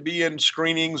fortunate to be in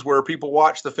screenings where people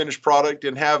watch the finished product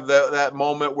and have that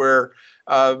moment where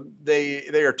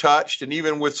they are touched. And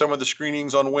even with some of the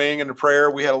screenings on Wing and the Prayer,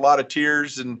 we had a lot of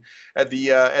tears. And at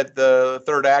the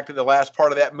third act of the last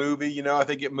part of that movie, you know, I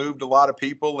think it moved a lot of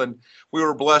people. And we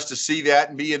were blessed to see that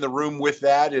and be in the room with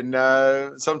that.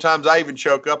 And sometimes I even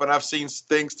choke up, and I've seen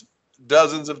things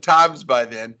dozens of times by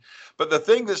then. But the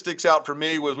thing that sticks out for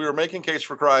me was we were making Case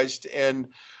for Christ, and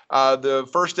the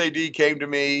first AD came to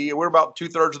me. We were about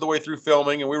 2/3 of the way through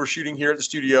filming, and we were shooting here at the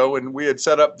studio, and we had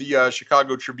set up the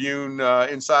Chicago Tribune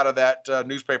inside of that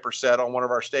newspaper set on one of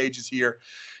our stages here.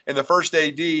 And the first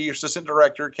AD, assistant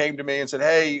director, came to me and said,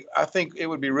 "Hey, I think it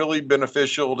would be really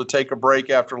beneficial to take a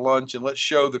break after lunch, and let's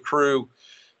show the crew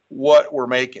what we're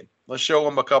making. Let's show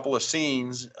them a couple of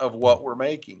scenes of what we're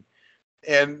making."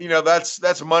 And, you know,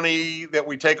 that's money that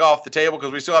we take off the table,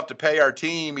 because we still have to pay our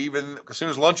team. Even as soon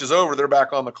as lunch is over, they're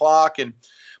back on the clock.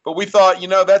 But we thought, you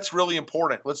know, that's really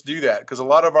important. Let's do that, because a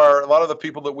lot of the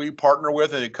people that we partner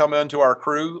with and come into our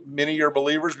crew, many are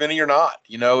believers, many are not.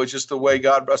 You know, it's just the way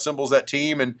God assembles that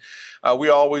team. And we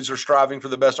always are striving for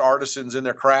the best artisans in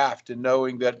their craft, and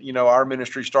knowing that, you know, our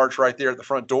ministry starts right there at the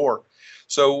front door.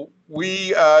 So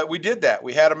we did that.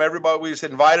 We had them, everybody. We just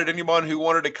invited anyone who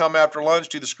wanted to come after lunch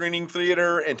to the screening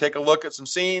theater and take a look at some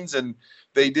scenes, and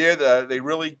they did. They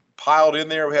really piled in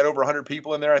there. We had over 100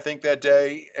 people in there, I think, that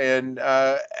day. And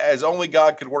as only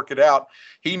God could work it out,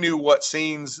 He knew what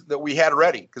scenes that we had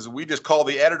ready, because we just called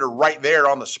the editor right there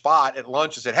on the spot at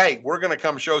lunch and said, "Hey, we're going to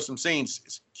come show some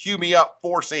scenes. Cue me up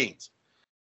 4 scenes."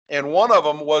 And one of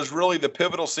them was really the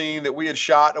pivotal scene that we had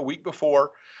shot a week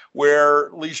before, where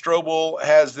Lee Strobel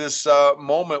has this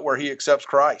moment where he accepts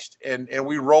Christ, and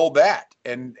we rolled that.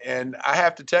 And I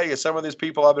have to tell you, some of these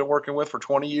people I've been working with for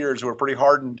 20 years who are pretty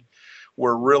hardened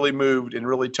were really moved and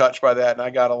really touched by that. And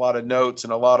I got a lot of notes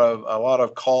and a lot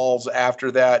of calls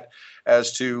after that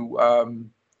as to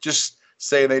just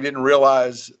saying they didn't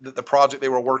realize that the project they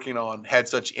were working on had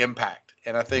such impact.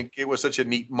 And I think it was such a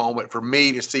neat moment for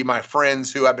me to see my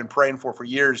friends who I've been praying for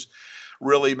years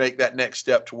really make that next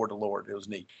step toward the Lord. It was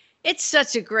neat. It's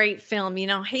such a great film. You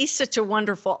know, he's such a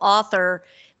wonderful author,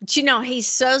 but you know, he's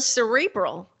so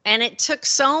cerebral, and it took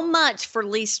so much for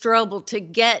Lee Strobel to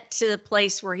get to the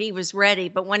place where he was ready.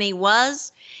 But when he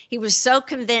was so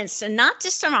convinced, and not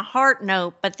just on a heart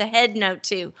note, but the head note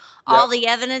too. All the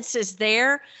evidence is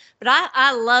there. But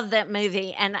I love that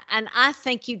movie, and I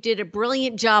think you did a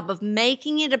brilliant job of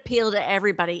making it appeal to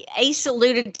everybody. Ace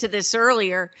alluded to this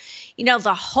earlier. You know,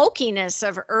 the hokiness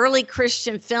of early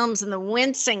Christian films and the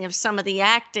wincing of some of the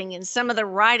acting and some of the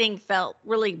writing felt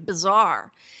really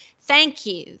bizarre. Thank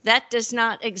you. That does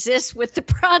not exist with the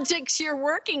projects you're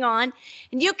working on.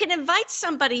 And you can invite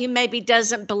somebody who maybe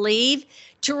doesn't believe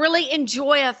to really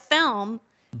enjoy a film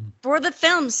for the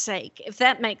film's sake, if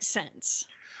that makes sense.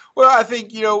 Well, I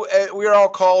think, you know, we are all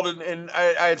called, and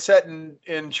I had sat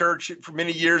in church for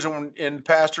many years, and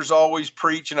pastors always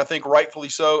preach, and I think rightfully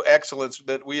so, excellence,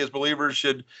 that we as believers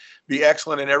should be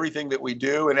excellent in everything that we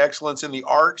do, and excellence in the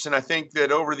arts. And I think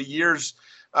that over the years,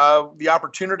 the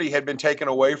opportunity had been taken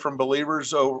away from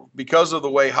believers because of the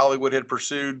way Hollywood had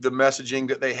pursued the messaging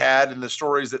that they had and the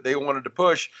stories that they wanted to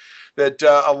push, that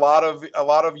a lot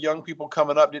of young people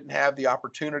coming up didn't have the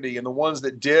opportunity, and the ones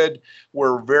that did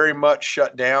were very much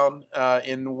shut down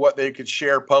in what they could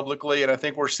share publicly. And I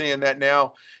think we're seeing that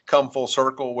now come full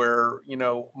circle, where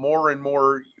more and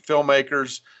more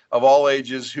filmmakers of all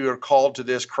ages who are called to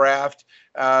this craft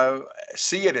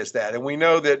see it as that. And we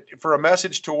know that for a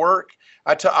message to work,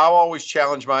 I'll always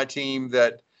challenge my team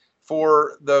that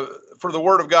for the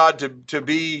Word of God to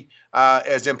be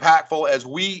as impactful as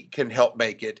we can help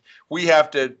make it, we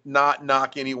have to not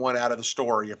knock anyone out of the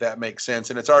story, if that makes sense.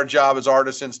 And it's our job as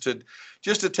artisans to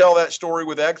tell that story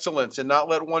with excellence and not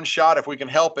let one shot, if we can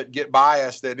help it, get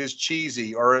biased that is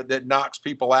cheesy or that knocks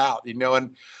people out.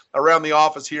 And around the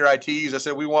office here, I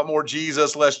said, we want more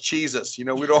Jesus, less cheesus. We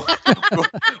don't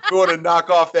we want to knock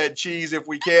off that cheese if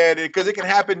we can, because it can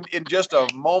happen in just a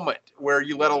moment where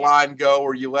you let a line go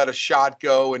or you let a shot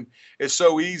go. And it's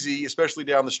so easy, especially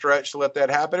down the stretch, to let that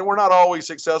happen. And we're not always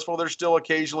successful. There's still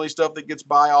occasionally stuff that gets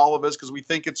by all of us because we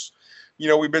think it's,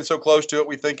 we've been so close to it,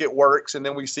 we think it works, and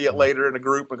then we see it later in a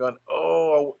group and going,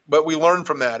 oh, but we learn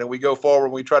from that and we go forward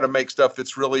and we try to make stuff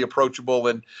that's really approachable.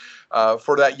 And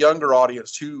for that younger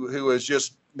audience who is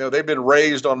just, they've been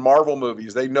raised on Marvel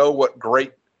movies. They know what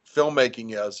great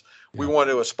filmmaking is. We want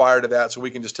to aspire to that so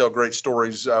we can just tell great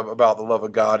stories about the love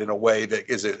of God in a way that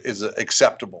is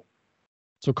acceptable.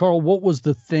 So, Karl, what was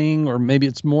the thing, or maybe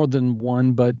it's more than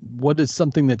one, but what is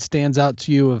something that stands out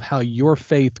to you of how your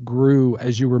faith grew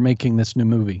as you were making this new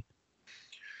movie?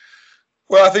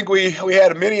 Well, I think we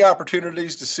had many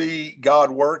opportunities to see God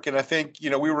work, and I think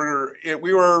we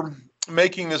were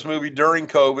making this movie during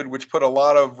COVID, which put a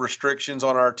lot of restrictions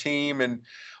on our team and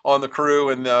on the crew,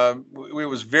 and it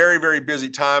was very, very busy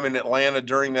time in Atlanta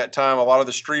during that time. A lot of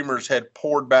the streamers had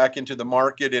poured back into the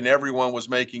market, and everyone was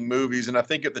making movies. And I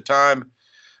think at the time,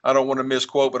 I don't want to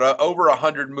misquote, but over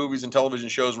 100 movies and television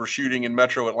shows were shooting in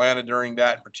Metro Atlanta during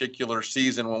that particular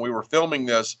season when we were filming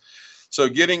this. So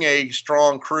getting a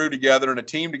strong crew together and a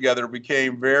team together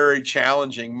became very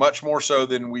challenging, much more so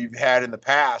than we've had in the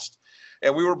past.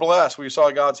 And we were blessed. We saw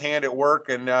God's hand at work,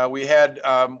 and we had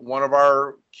one of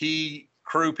our key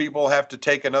crew people have to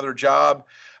take another job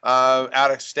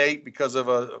out of state because of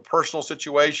a personal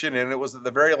situation, and it was at the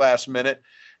very last minute.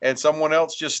 And someone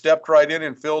else just stepped right in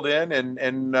and filled in,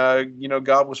 and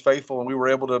God was faithful, and we were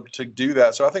able to do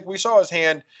that. So I think we saw his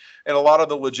hand in a lot of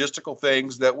the logistical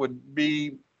things that would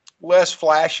be less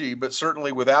flashy, but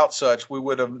certainly without such, we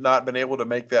would have not been able to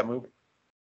make that movie.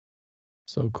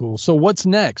 So cool. So what's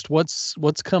next? What's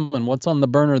coming? What's on the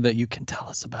burner that you can tell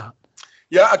us about?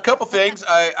 Yeah, a couple things.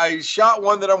 I shot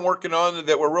one that I'm working on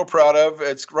that we're real proud of.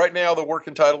 It's right now, the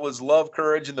working title is Love,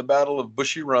 Courage, and the Battle of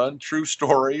Bushy Run. True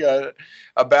story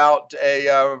about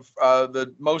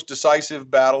the most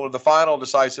decisive battle, or the final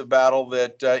decisive battle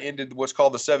that ended what's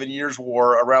called the 7 Years'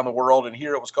 War around the world. And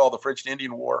here it was called the French and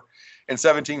Indian War in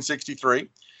 1763.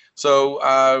 So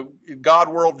God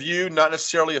worldview, not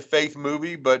necessarily a faith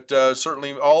movie, but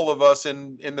certainly all of us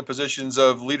in the positions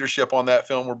of leadership on that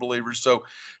film were believers. So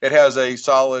it has a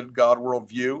solid God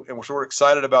worldview, and we're sort of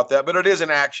excited about that. But it is an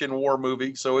action war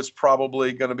movie, so it's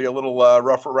probably going to be a little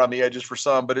rough around the edges for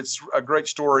some. But it's a great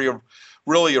story of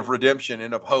redemption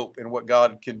and of hope and what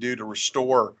God can do to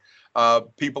restore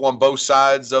people on both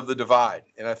sides of the divide.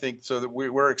 And I think so that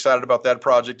we're excited about that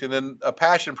project. And then a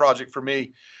passion project for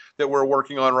me that we're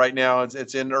working on right now,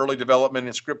 it's in early development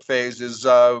and script phase, is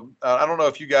I don't know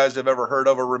if you guys have ever heard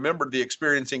of or remembered the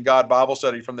Experiencing God Bible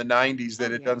study from the 90s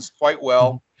that had done quite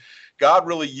well. God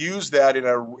really used that in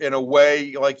a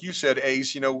way, like you said,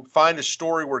 Ace, find a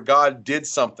story where God did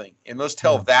something and let's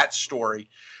tell that story.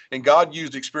 And God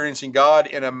used Experiencing God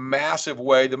in a massive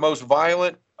way. The most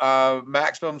violent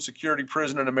maximum security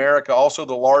prison in America, also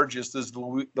the largest, is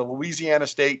the Louisiana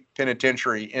State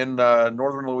Penitentiary in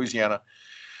northern Louisiana.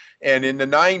 And in the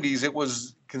 90s, it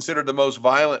was considered the most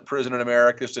violent prison in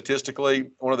America, statistically,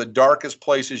 one of the darkest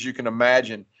places you can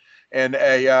imagine. And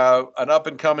an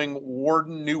up-and-coming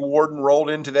new warden rolled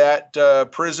into that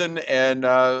prison, and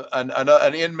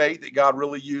an inmate that God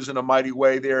really used in a mighty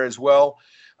way there as well.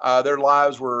 Their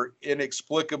lives were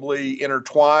inexplicably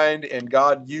intertwined, and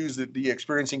God used the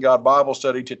Experiencing God Bible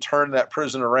study to turn that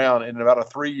prison around. In about a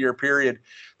 3-year period,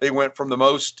 they went from the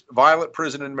most violent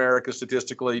prison in America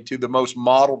statistically to the most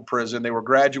modeled prison. They were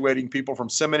graduating people from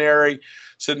seminary,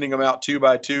 sending them out 2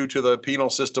 by 2 to the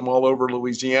penal system all over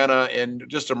Louisiana, and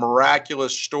just a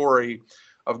miraculous story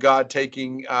of God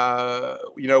taking, where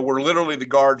literally the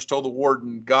guards told the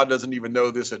warden, God doesn't even know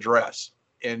this address.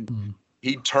 And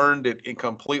he turned it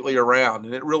completely around.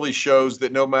 And it really shows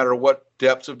that no matter what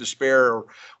depths of despair or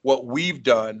what we've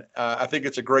done, I think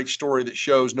it's a great story that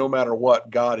shows no matter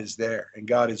what, God is there and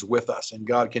God is with us and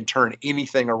God can turn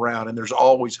anything around and there's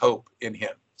always hope in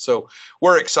him. So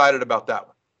we're excited about that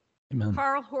one. Amen.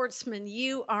 Karl Horstmann,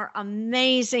 you are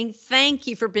amazing. Thank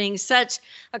you for being such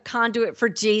a conduit for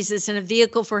Jesus and a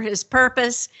vehicle for his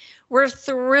purpose. We're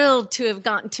thrilled to have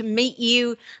gotten to meet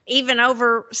you even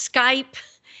over Skype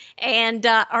and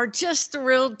are just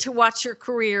thrilled to watch your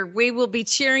career. We will be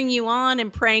cheering you on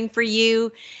and praying for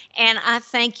you. And I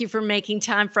thank you for making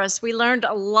time for us. We learned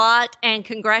a lot, and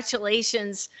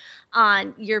congratulations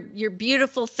on your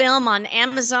beautiful film on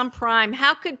Amazon Prime.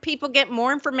 How could people get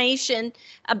more information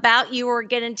about you or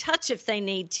get in touch if they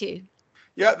need to?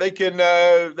 Yeah, they can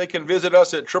visit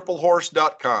us at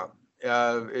triplehorse.com.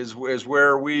 Is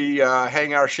where we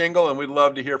hang our shingle, and we'd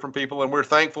love to hear from people. And we're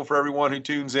thankful for everyone who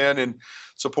tunes in and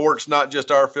supports not just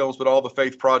our films, but all the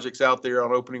faith projects out there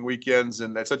on opening weekends.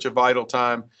 And that's such a vital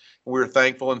time. We're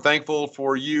thankful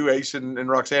for you, Ace and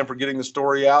Roxanne, for getting the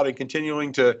story out and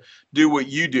continuing to do what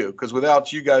you do. Because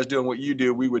without you guys doing what you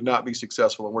do, we would not be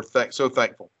successful. And we're so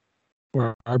thankful.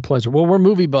 Well, our pleasure. Well, we're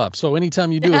movie buffs, so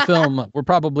anytime you do a film, we're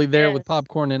probably there with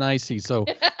popcorn and icy. So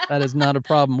that is not a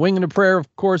problem. Winging a Prayer,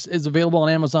 of course, is available on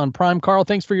Amazon Prime. Karl,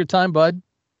 thanks for your time, bud.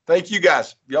 Thank you,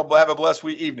 guys. Y'all have a blessed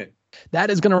evening. That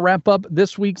is going to wrap up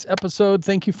this week's episode.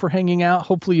 Thank you for hanging out.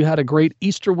 Hopefully you had a great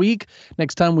Easter week.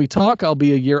 Next time we talk, I'll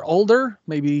be a year older,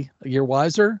 maybe a year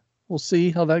wiser. We'll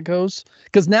see how that goes.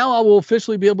 Because now I will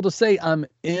officially be able to say I'm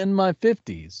in my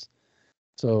 50s.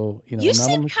 So, you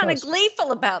seem kind of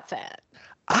gleeful about that.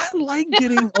 I like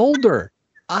getting older.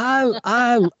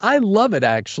 I love it,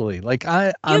 actually. Like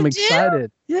I'm excited.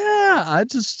 Yeah.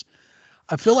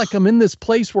 I feel like I'm in this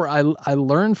place where I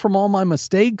learned from all my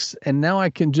mistakes, and now I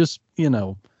can just,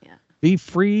 be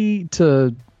free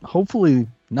to hopefully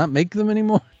not make them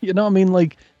anymore.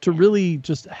 To really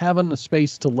just having a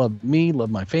space to love me,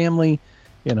 love my family.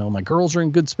 My girls are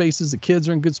in good spaces. The kids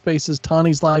are in good spaces.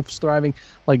 Tawny's life's thriving.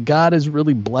 Like, God has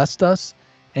really blessed us,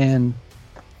 and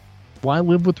why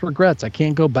live with regrets? I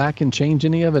can't go back and change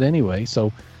any of it anyway.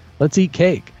 So let's eat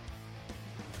cake.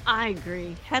 I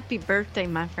agree. Happy birthday,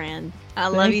 my friend. I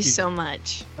love you so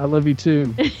much. I love you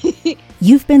too.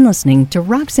 You've been listening to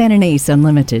Roxanne and Ace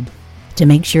Unlimited. To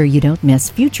make sure you don't miss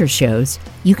future shows,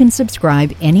 you can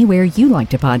subscribe anywhere you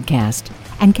like to podcast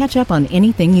and catch up on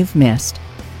anything you've missed.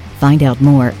 Find out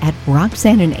more at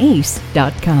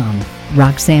RoxanneandAce.com.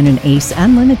 Roxanne and Ace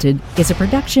Unlimited is a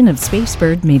production of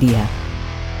Spacebird Media.